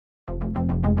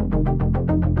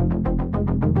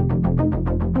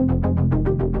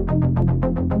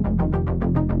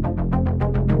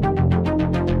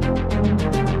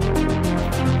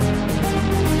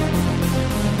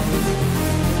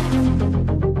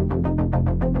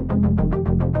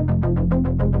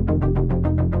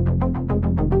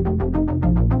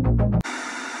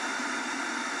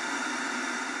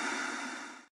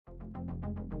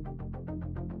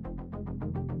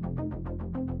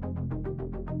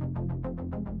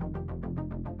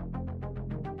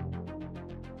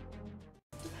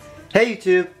Hey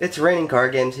YouTube, it's Raining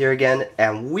Card Games here again,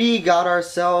 and we got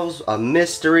ourselves a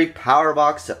mystery power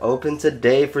box to open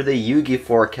today for the Yugioh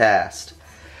forecast.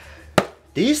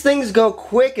 These things go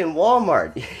quick in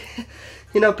Walmart.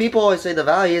 You know, people always say the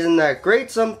value isn't that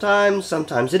great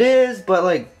sometimes it is, but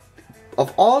like,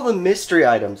 of all the mystery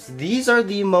items, these are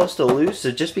the most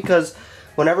elusive just because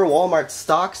whenever Walmart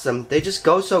stocks them, they just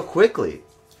go so quickly.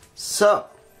 So,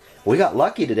 we got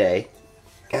lucky today.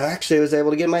 And actually I was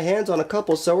able to get my hands on a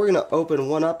couple, so we're going to open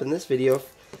one up in this video,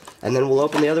 and then we'll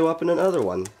open the other up in another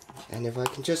one. And if I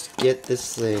can just get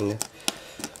this thing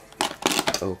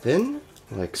open,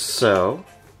 like so.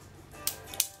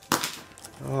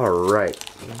 Alright,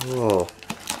 we'll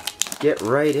get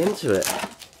right into it.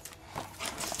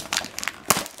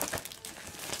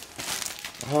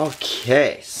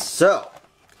 Okay, so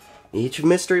each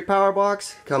mystery power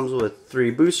box comes with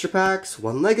 3 booster packs,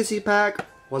 1 legacy pack,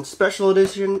 1 special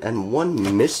edition, and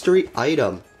 1 mystery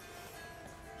item.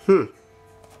 And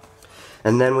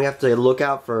then we have to look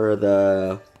out for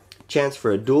the chance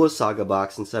for a Duelist Saga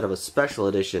Box instead of a special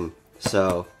edition.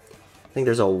 So, I think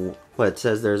there's a, what it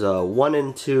says, there's a 1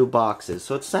 in 2 boxes.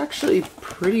 So it's actually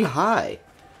pretty high.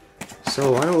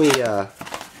 So why don't we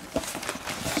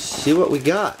see what we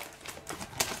got.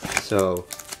 So,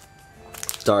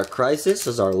 Dark Crisis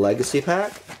is our legacy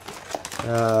pack.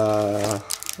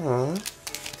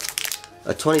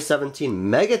 A 2017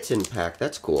 Megaton pack,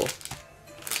 that's cool.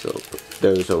 So put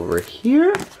those over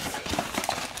here.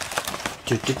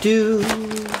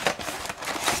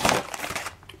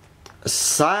 A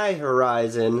Psy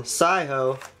Horizon,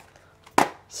 Psy-Ho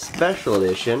Special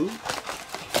Edition.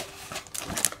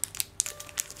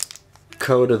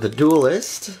 Code of the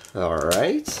Duelist,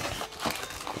 alright.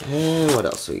 And what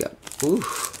else we got?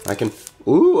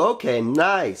 Ooh, okay,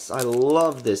 nice. I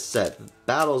love this set.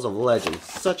 Battles of Legends,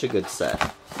 such a good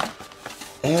set.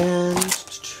 And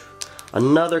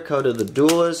another Code of the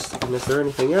Duelist. And is there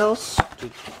anything else to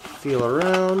feel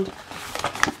around?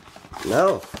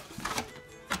 No.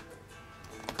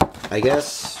 I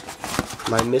guess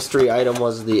my mystery item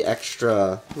was the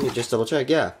extra. Let me just double check.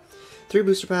 Yeah, 3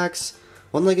 booster packs,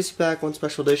 1 legacy pack, 1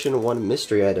 special edition, 1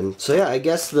 mystery item. So yeah, I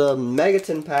guess the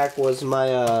Megaton pack was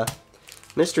my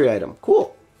mystery item.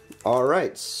 Cool.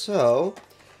 Alright, so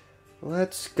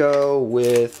let's go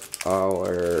with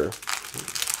our,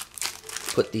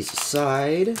 put these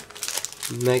aside,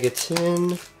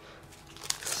 Megaton.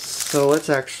 So let's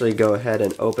actually go ahead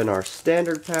and open our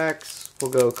standard packs.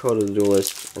 We'll go Code of the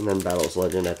Duelist and then Battles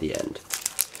Legend at the end.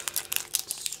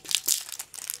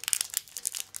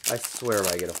 I swear if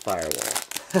I get a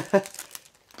firewall.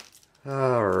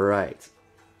 Alright.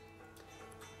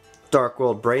 Dark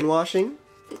World Brainwashing,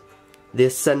 The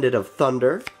Ascendant of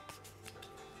Thunder,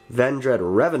 Vendread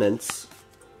Revenants,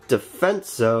 Defense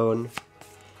Zone,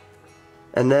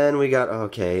 and then we got,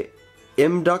 okay,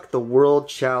 Imduck the World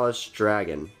Chalice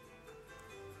Dragon.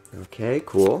 Okay,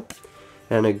 cool.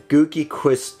 And a Goki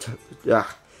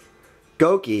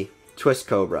Twist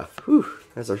Cobra. Whew,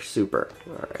 that's our super.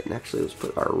 Alright, and actually let's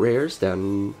put our rares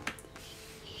down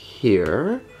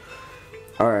here.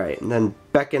 Alright, and then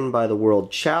Beckoned by the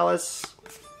World Chalice,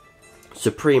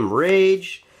 Supreme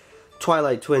Rage,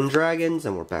 Twilight Twin Dragons,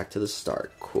 and we're back to the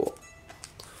start. Cool.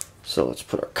 So let's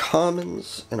put our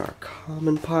commons in our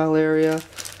common pile area.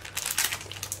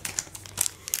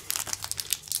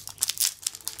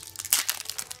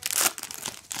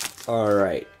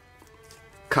 Alright.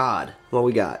 COD. What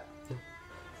we got?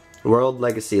 World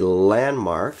Legacy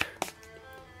Landmark,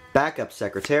 Backup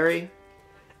Secretary,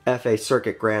 FA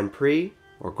Circuit Grand Prix,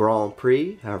 or Grand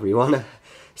Prix, however you want to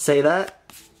say that.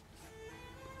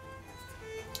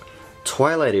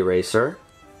 Twilight Eraser.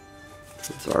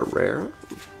 That's our rare.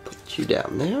 Put you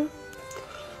down there.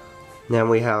 Then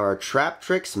we have our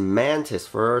Traptrix Mantis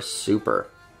for our super.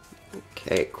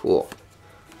 Okay, cool.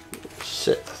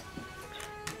 Shit.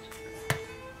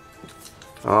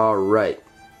 Alright.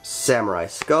 Samurai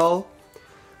Skull.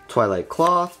 Twilight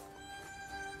Cloth.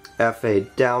 FA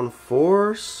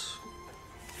Downforce.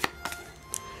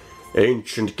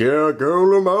 Ancient Gear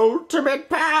Golem Ultimate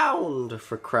Pound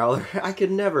for Crowler. I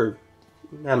could never.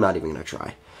 I'm not even gonna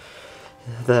try.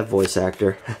 That voice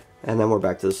actor. And then we're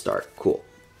back to the start. Cool.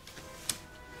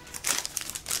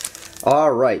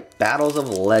 Alright, Battles of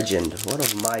Legend. One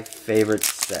of my favorite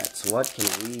sets. What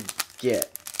can we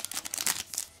get?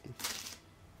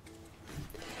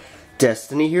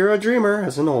 Destiny Hero Dreamer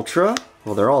as an Ultra.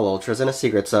 Well, they're all Ultras and a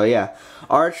secret, so yeah.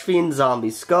 Archfiend Zombie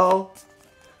Skull.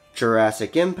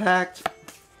 Jurassic Impact.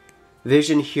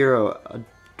 Vision Hero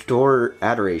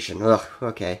Adoration. Ugh,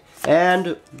 okay.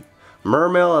 And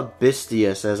Mermail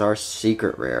Abystius as our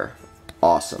secret rare.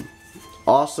 Awesome.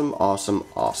 Awesome, awesome,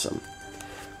 awesome.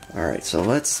 Alright, so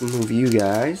let's move you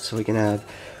guys so we can have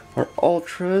our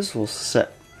ultras. We'll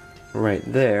set right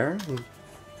there.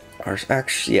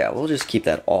 Actually, yeah, we'll just keep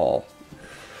that all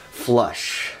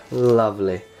flush.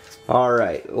 Lovely.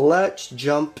 Alright, let's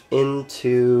jump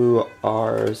into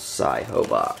our Saiho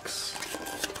box.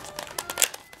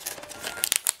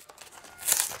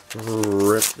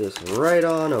 Rip this right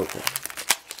on open.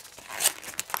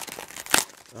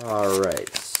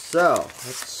 Alright, so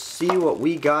let's see what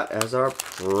we got as our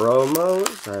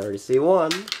promos. I already see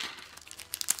one.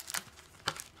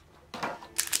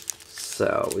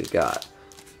 So we got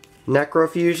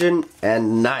Necrofusion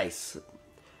and nice.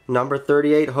 Number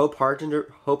 38, Hope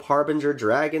Harbinger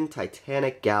Dragon,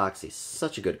 Titanic Galaxy.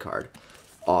 Such a good card.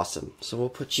 Awesome. So we'll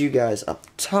put you guys up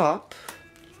top.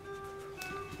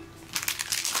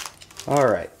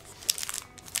 Alright.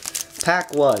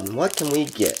 Pack 1. What can we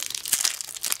get?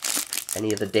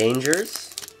 Any of the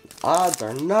dangers? Odds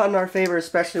are not in our favor,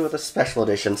 especially with a special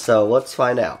edition, so let's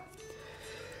find out.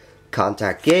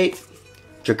 Contact Gate,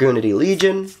 Dragoonity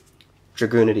Legion,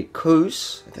 Dragoonity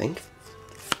Koos, I think.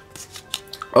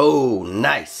 Oh,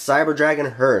 nice! Cyber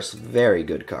Dragon Hearse, very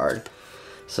good card.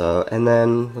 So, and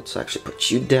then, let's actually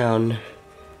put you down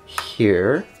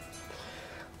here.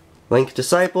 Link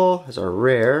Disciple is our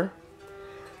rare.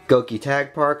 Goki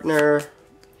Tag Partner,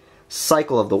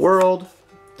 Cycle of the World,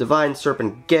 Divine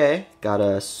Serpent Ge, got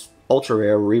a ultra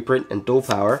rare reprint and dual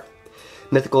power.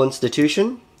 Mythical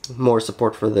Institution, more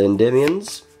support for the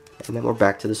Endymions, and then we're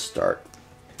back to the start.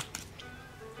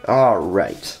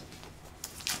 Alright.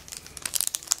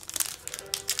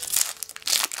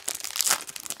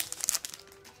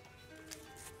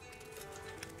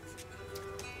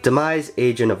 Demise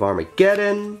Agent of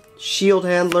Armageddon, Shield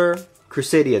Handler,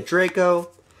 Crusadia Draco,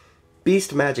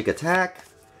 Beast Magic Attack,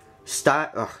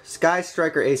 Sky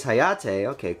Striker Ace Hayate,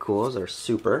 okay, cool, those are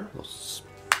super. We'll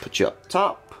put you up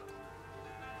top.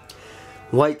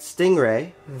 White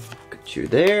Stingray, put you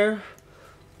there.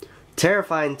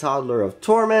 Terrifying Toddler of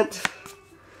Torment,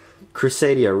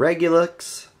 Crusadia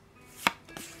Regulux,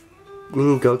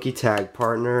 Goki Tag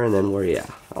Partner, and then yeah,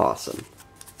 awesome.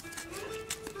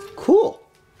 Cool.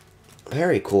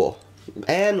 Very cool.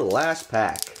 And last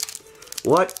pack.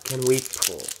 What can we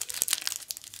pull?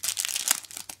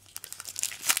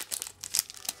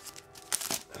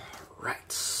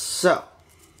 Alright, so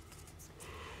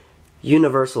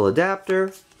Universal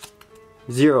Adapter,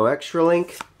 Zero Extra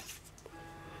Link,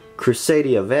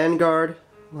 Crusadia Vanguard.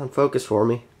 Come on, focus for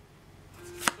me.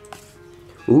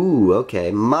 Ooh,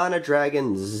 okay. Mana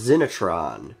Dragon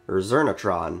Zenitron, or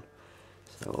Zernatron.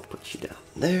 So we'll put you down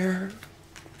there.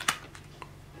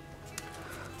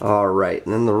 Alright,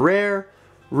 and then the rare,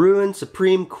 Ruin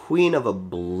Supreme Queen of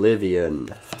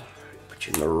Oblivion. Put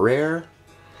you in the rare.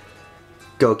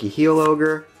 Goki Heel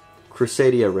Ogre,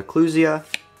 Crusadia Reclusia,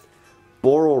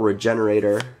 Boral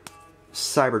Regenerator,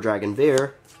 Cyber Dragon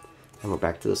Veer, and we're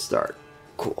back to the start.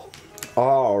 Cool.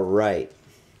 Alright.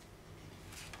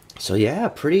 So yeah,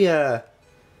 pretty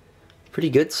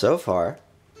good so far.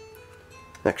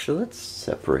 Actually, let's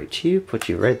separate you, put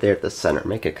you right there at the center,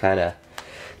 make it kind of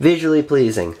visually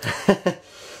pleasing.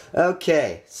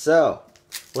 Okay, so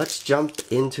let's jump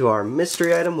into our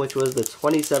mystery item, which was the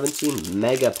 2017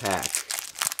 Mega Pack.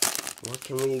 What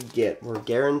can we get? We're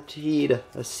guaranteed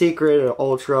a secret, an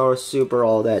ultra, a super,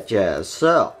 all that jazz.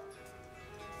 So,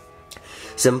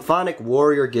 Symphonic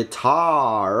Warrior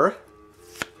Guitar,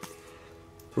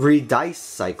 Redice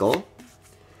Cycle,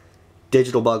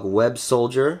 Digital Bug Web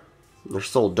Soldier, or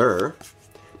Soldier,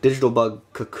 Digital Bug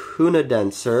Kakuna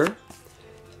Dancer,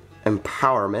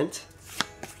 Empowerment,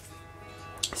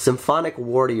 Symphonic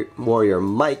Warrior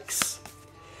Mics,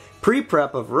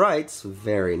 Pre-Prep of Rights,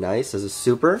 very nice as a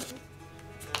super,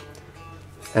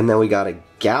 and then we got a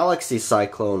Galaxy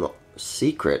Cyclone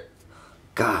Secret.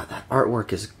 God, that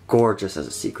artwork is gorgeous as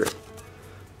a secret.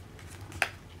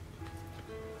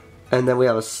 And then we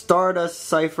have a Stardust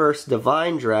Cypher's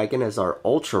Divine Dragon as our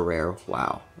ultra rare.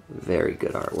 Wow, very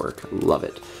good artwork. Love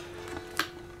it.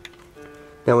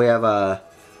 Then we have a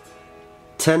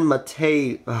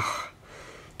Tenmatate.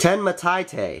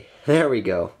 There we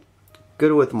go.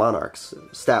 Good with Monarchs,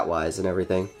 stat-wise and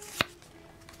everything.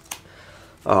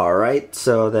 Alright,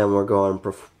 so then we're going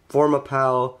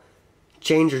Performapal,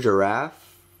 Changer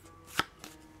Giraffe,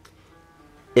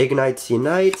 Ignites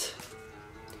Unite,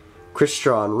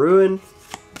 Crystron Ruin,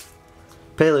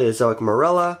 Paleozoic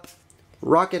Morella,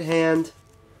 Rocket Hand,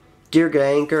 Girga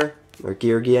Anchor, or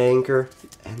Girgia Anchor,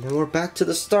 and then we're back to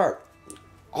the start.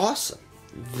 Awesome.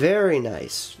 Very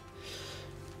nice.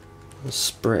 We'll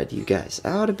spread you guys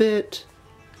out a bit.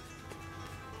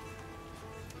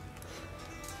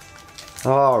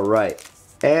 Alright,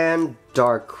 and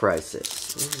Dark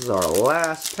Crisis. This is our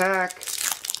last pack.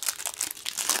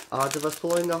 Odds of us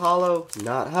pulling a holo,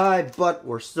 not high, but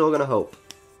we're still gonna hope.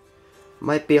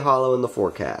 Might be a holo in the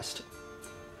forecast.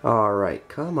 Alright,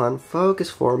 come on,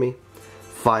 focus for me.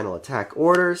 Final attack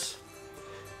orders.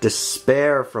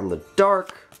 Despair from the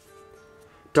Dark.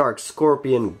 Dark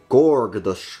Scorpion Gorg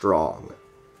the Strong.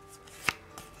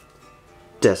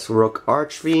 Deathrook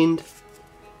Archfiend.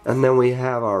 And then we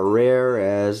have our rare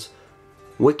as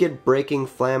Wicked Breaking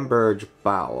Flamberge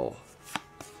Bowel.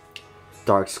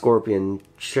 Dark Scorpion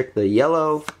Chick the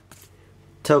Yellow.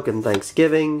 Token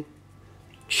Thanksgiving.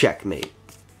 Checkmate.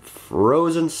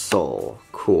 Frozen Soul.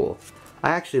 Cool. I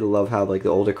actually love how like the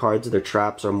older cards, their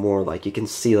traps are more like you can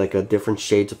see like a different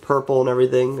shades of purple and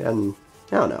everything, and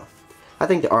I don't know. I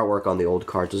think the artwork on the old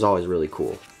cards is always really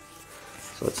cool.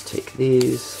 So let's take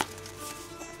these.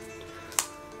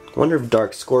 Wonder if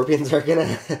Dark Scorpions are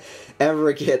gonna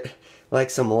ever get like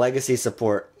some legacy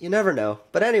support. You never know.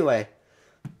 But anyway,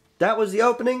 that was the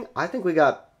opening. I think we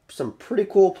got some pretty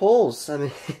cool pulls. I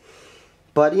mean,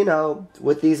 but you know,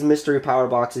 with these mystery power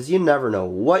boxes, you never know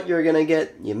what you're gonna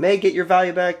get. You may get your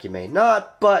value back, you may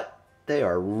not, but they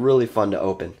are really fun to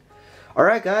open.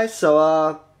 Alright guys,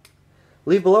 so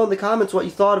leave below in the comments what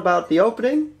you thought about the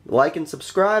opening. Like and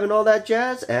subscribe and all that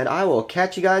jazz, and I will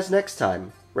catch you guys next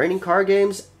time. Raining Card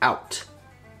Games out.